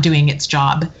is not doing its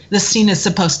job. This scene is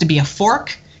supposed to be a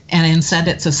fork, and instead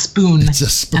it's a spoon. It's a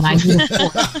spoon. And I need a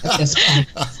fork at this point.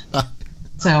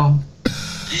 So...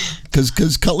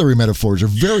 Because cutlery metaphors are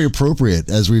very appropriate,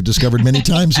 as we've discovered many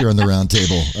times here on the round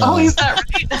table. Is that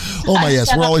right? Oh my,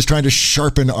 yes. We're always trying to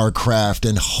sharpen our craft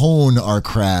and hone our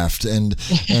craft. And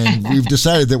we've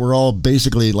decided that we're all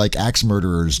basically like axe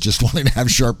murderers, just wanting to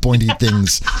have sharp, pointy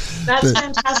things. That's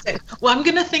fantastic. Well, I'm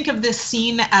going to think of this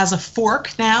scene as a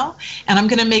fork now, and I'm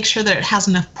going to make sure that it has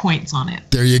enough points on it.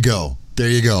 There you go. There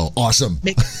you go. Awesome.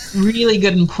 Make it really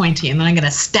good and pointy, and then I'm going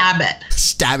to stab it.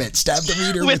 Stab the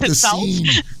reader with itself. The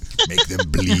scene. Make them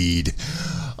bleed.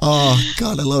 Oh,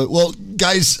 God, I love it. Well,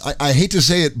 guys, I hate to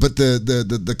say it, but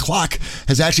the clock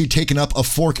has actually taken up a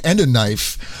fork and a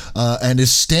knife and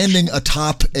is standing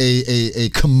atop a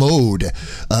commode,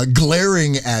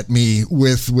 glaring at me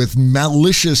with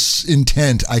malicious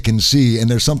intent, I can see. And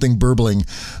there's something burbling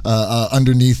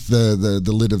underneath the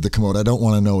lid of the commode. I don't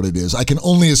want to know what it is. I can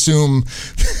only assume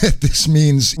that this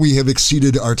means we have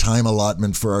exceeded our time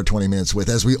allotment for our 20 minutes with,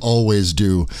 as we always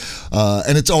do.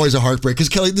 And it's always a heartbreak, because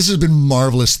Kelly, this has been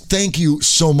marvelous. Thank you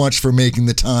so much for making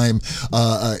the time.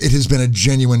 It has been a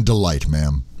genuine delight,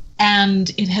 ma'am. And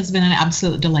it has been an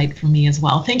absolute delight for me as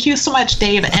well. Thank you so much,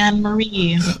 Dave and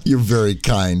Marie. You're very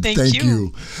kind. Thank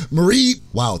you. Marie,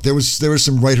 wow, there was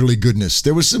some writerly goodness.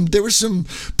 There was some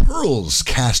pearls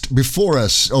cast before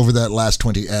us over that last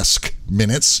 20-esque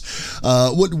minutes.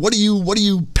 What are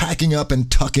you packing up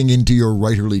and tucking into your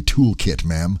writerly toolkit,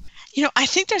 ma'am? I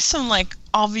think there's some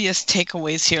obvious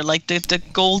takeaways here, like the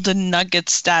golden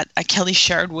nuggets that Kelly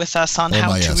shared with us on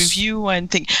how to review and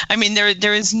think. I mean,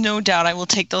 there is no doubt I will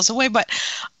take those away, but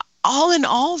all in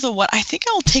all, though, what I think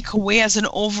I'll take away as an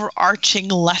overarching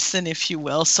lesson, if you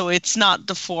will, so it's not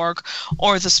the fork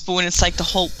or the spoon, it's like the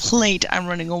whole plate I'm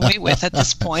running away with at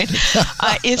this point,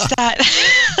 is that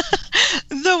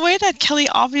the way that Kelly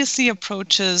obviously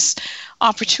approaches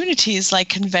opportunities like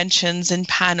conventions and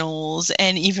panels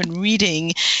and even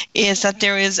reading is that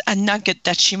there is a nugget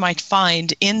that she might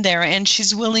find in there, and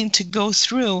she's willing to go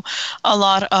through a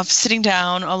lot of sitting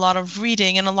down, a lot of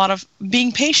reading, and a lot of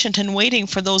being patient and waiting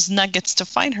for those nuggets to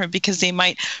find her, because they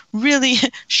might really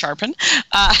sharpen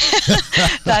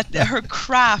that her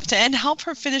craft and help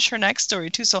her finish her next story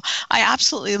too. So I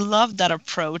absolutely love that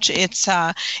approach. It's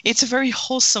a very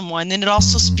wholesome one, and it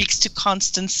also speaks to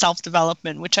constant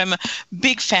self-development, which I'm a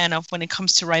big fan of when it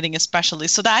comes to writing, especially.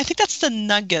 So I think that's the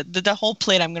nugget, the whole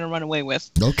plate I'm going to run away with.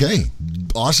 Okay,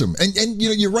 awesome. And you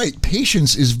know, you're right.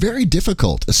 Patience is very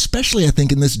difficult, especially I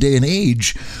think in this day and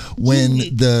age when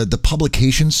the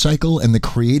publication cycle and the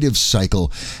creative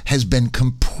cycle has been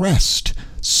compressed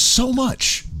so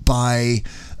much by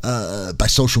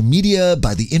social media,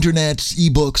 by the internet,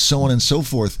 ebooks, so on and so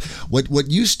forth. What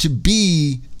used to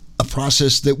be a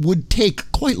process that would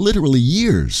take quite literally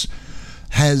years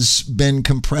has been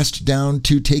compressed down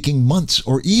to taking months,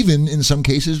 or even in some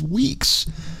cases weeks.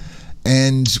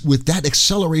 And with that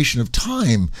acceleration of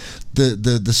time,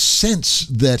 the sense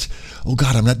that, oh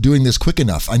God, I'm not doing this quick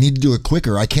enough. I need to do it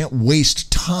quicker. I can't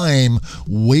waste time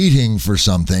waiting for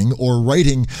something or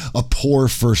writing a poor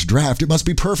first draft. It must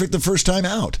be perfect the first time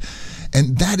out.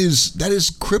 And that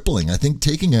is crippling. I think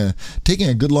taking a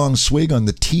good long swig on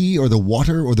the tea or the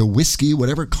water or the whiskey,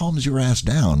 whatever calms your ass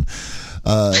down,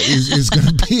 is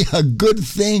going to be a good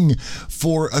thing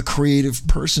for a creative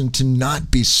person, to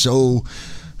not be so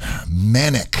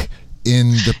manic in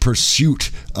the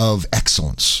pursuit of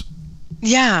excellence.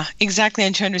 Yeah, exactly.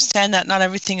 And to understand that not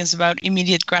everything is about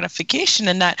immediate gratification,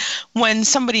 and that when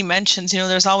somebody mentions,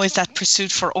 there's always that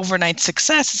pursuit for overnight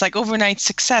success, it's like overnight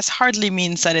success hardly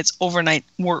means that it's overnight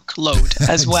workload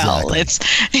as well.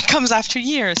 Exactly. It comes after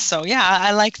years. So yeah,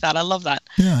 I like that. I love that.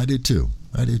 Yeah, I do too.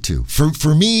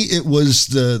 For me, it was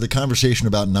the conversation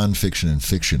about nonfiction and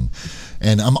fiction,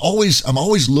 and I'm always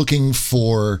looking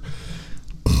for.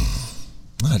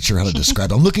 I'm not sure how to describe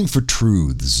it. I'm looking for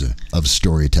truths of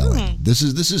storytelling. This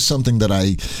is something that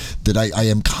I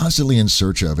am constantly in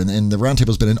search of, and the Roundtable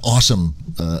has been an awesome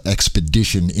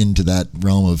expedition into that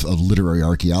realm of literary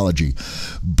archaeology.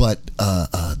 But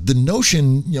the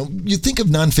notion, you think of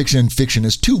nonfiction and fiction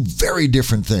as two very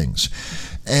different things,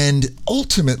 and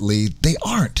ultimately they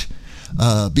aren't.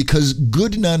 Because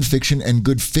good nonfiction and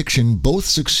good fiction both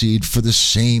succeed for the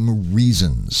same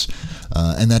reasons.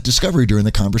 And that discovery during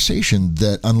the conversation,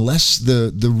 that unless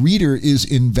the reader is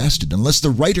invested, unless the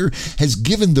writer has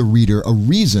given the reader a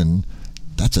reason,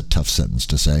 that's a tough sentence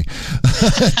to say,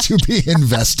 to be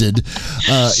invested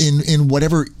in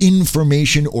whatever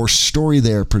information or story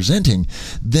they're presenting,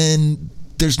 then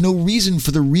there's no reason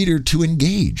for the reader to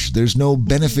engage. There's no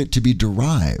benefit to be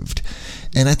derived.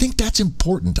 And I think that's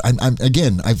important.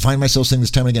 I find myself saying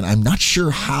this time and again, I'm not sure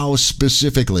how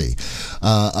specifically,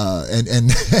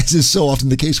 and as is so often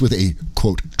the case with a,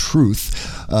 quote, truth,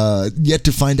 yet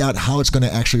to find out how it's going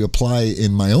to actually apply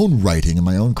in my own writing and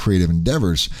my own creative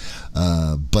endeavors.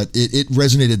 But it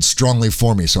resonated strongly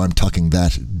for me, so I'm tucking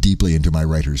that deeply into my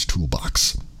writer's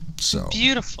toolbox. So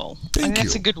beautiful. Thank you.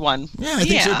 That's a good one. Yeah, I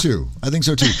think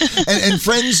so too. And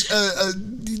friends,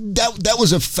 that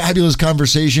was a fabulous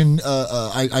conversation.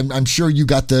 I'm sure you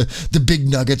got the big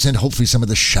nuggets and hopefully some of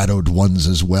the shadowed ones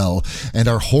as well, and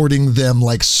are hoarding them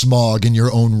like smog in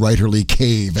your own writerly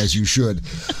cave, as you should.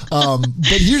 But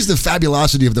here's the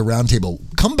fabulosity of the Roundtable.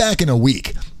 Come back in a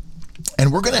week.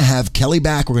 And we're going to have Kelly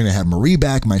back, we're going to have Marie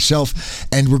back, myself,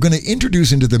 and we're going to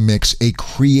introduce into the mix a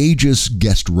courageous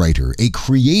guest writer, a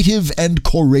creative and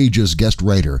courageous guest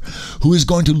writer, who is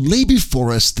going to lay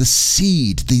before us the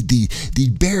seed, the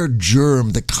bare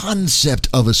germ, the concept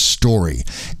of a story,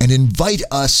 and invite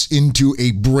us into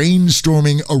a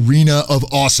brainstorming arena of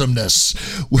awesomeness,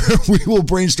 where we will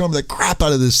brainstorm the crap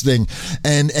out of this thing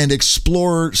and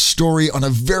explore story on a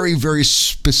very, very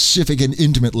specific and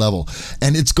intimate level.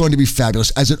 And it's going to be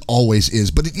fabulous, as it always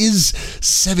is, but it is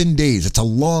 7 days. It's a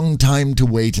long time to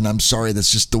wait, and I'm sorry,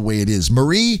 that's just the way it is.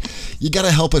 Marie, you got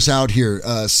to help us out here.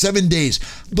 7 days.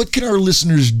 What can our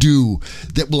listeners do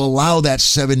that will allow that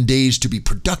 7 days to be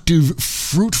productive,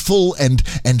 fruitful, and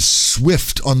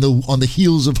swift on the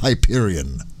heels of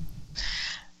Hyperion?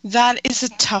 That is a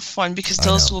tough one, because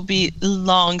those will be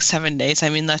long 7 days. I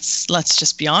mean, let's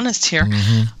just be honest here.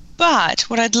 But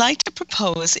what I'd like to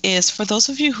propose is, for those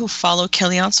of you who follow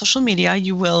Kelly on social media,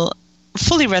 you will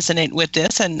fully resonate with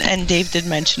this, and Dave did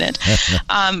mention it.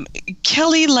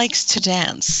 Kelly likes to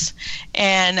dance.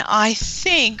 And I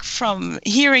think from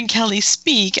hearing Kelly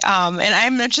speak, and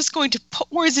I'm not just going to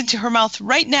put words into her mouth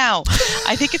right now,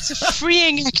 I think it's a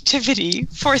freeing activity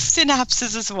for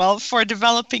synapses as well, for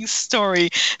developing story.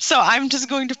 So I'm just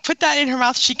going to put that in her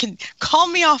mouth. She can call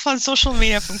me off on social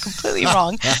media if I'm completely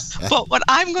wrong. But what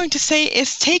I'm going to say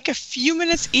is take a few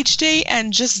minutes each day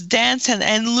and just dance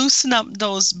and loosen up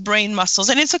those brain muscles.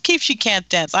 And it's okay if she can't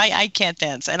dance. I can't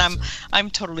dance, and I'm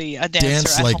totally a dancer.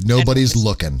 Dance like nobody's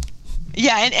looking.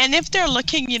 Yeah, and if they're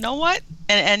looking, you know what?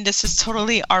 And this is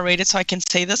totally R-rated, so I can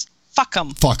say this. Fuck them.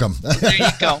 Fuck them. There you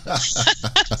go.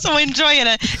 So enjoy it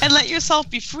and let yourself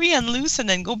be free and loose, and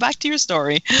then go back to your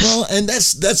story. Well, and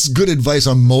that's good advice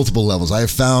on multiple levels. I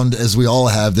have found, as we all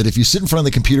have, that if you sit in front of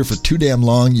the computer for too damn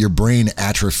long, your brain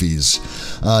atrophies.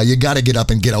 You got to get up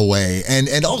and get away.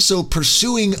 And also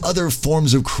pursuing other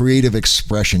forms of creative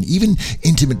expression, even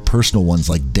intimate personal ones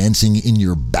like dancing in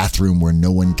your bathroom where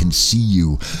no one can see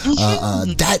you.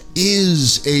 That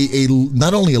is a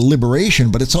not only a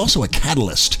liberation, but it's also a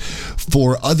catalyst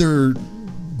for other,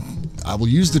 I will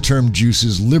use the term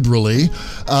juices liberally,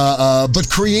 but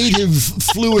creative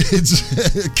fluids,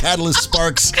 catalyst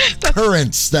sparks,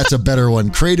 currents. That's a better one.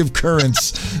 Creative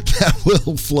currents that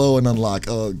will flow and unlock.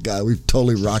 Oh, God, we've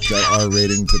totally rocked that R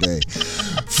rating today.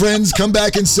 Friends, come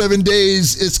back in 7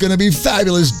 days. It's going to be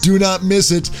fabulous. Do not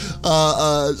miss it.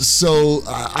 So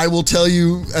I will tell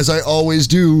you, as I always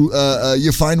do,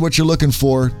 you find what you're looking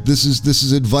for. This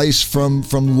is advice from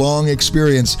long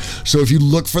experience. So if you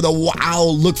look for the wow,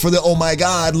 look for the oh my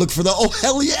God, look for the oh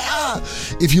hell yeah.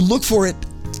 If you look for it,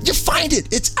 you find it.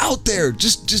 It's out there.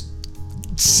 Just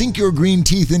sink your green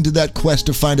teeth into that quest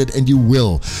to find it, and you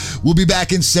will. We'll be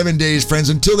back in 7 days, friends.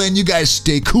 Until then, you guys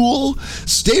stay cool,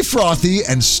 stay frothy,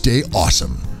 and stay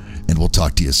awesome. And we'll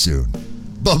talk to you soon.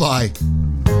 Bye-bye.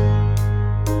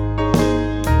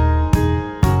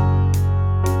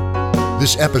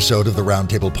 This episode of the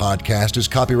Roundtable Podcast is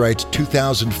copyright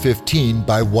 2015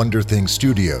 by Wonder Thing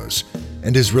Studios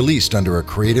and is released under a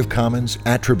Creative Commons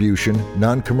Attribution,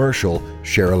 Non-Commercial,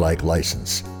 Share-alike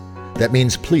license. That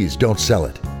means please don't sell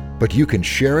it, but you can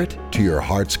share it to your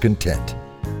heart's content.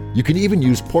 You can even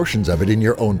use portions of it in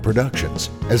your own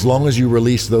productions, as long as you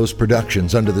release those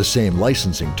productions under the same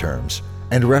licensing terms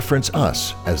and reference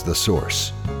us as the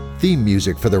source. Theme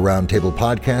music for the Roundtable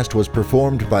Podcast was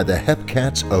performed by the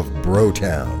Hepcats of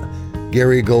Brotown,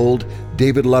 Gary Gold,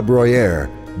 David Labroyere,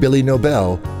 Billy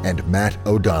Nobel, and Matt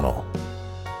O'Donnell.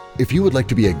 If you would like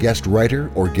to be a guest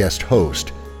writer or guest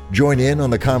host, join in on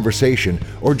the conversation,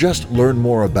 or just learn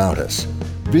more about us,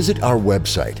 visit our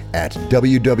website at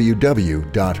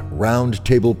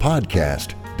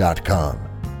www.roundtablepodcast.com.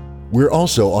 We're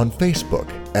also on Facebook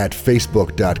at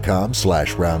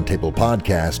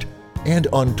facebook.com/roundtablepodcast and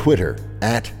on Twitter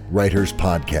at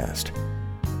WritersPodcast.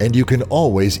 And you can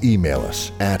always email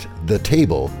us at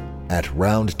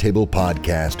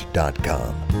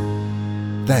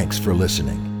thetable@roundtablepodcast.com. Thanks for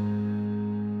listening.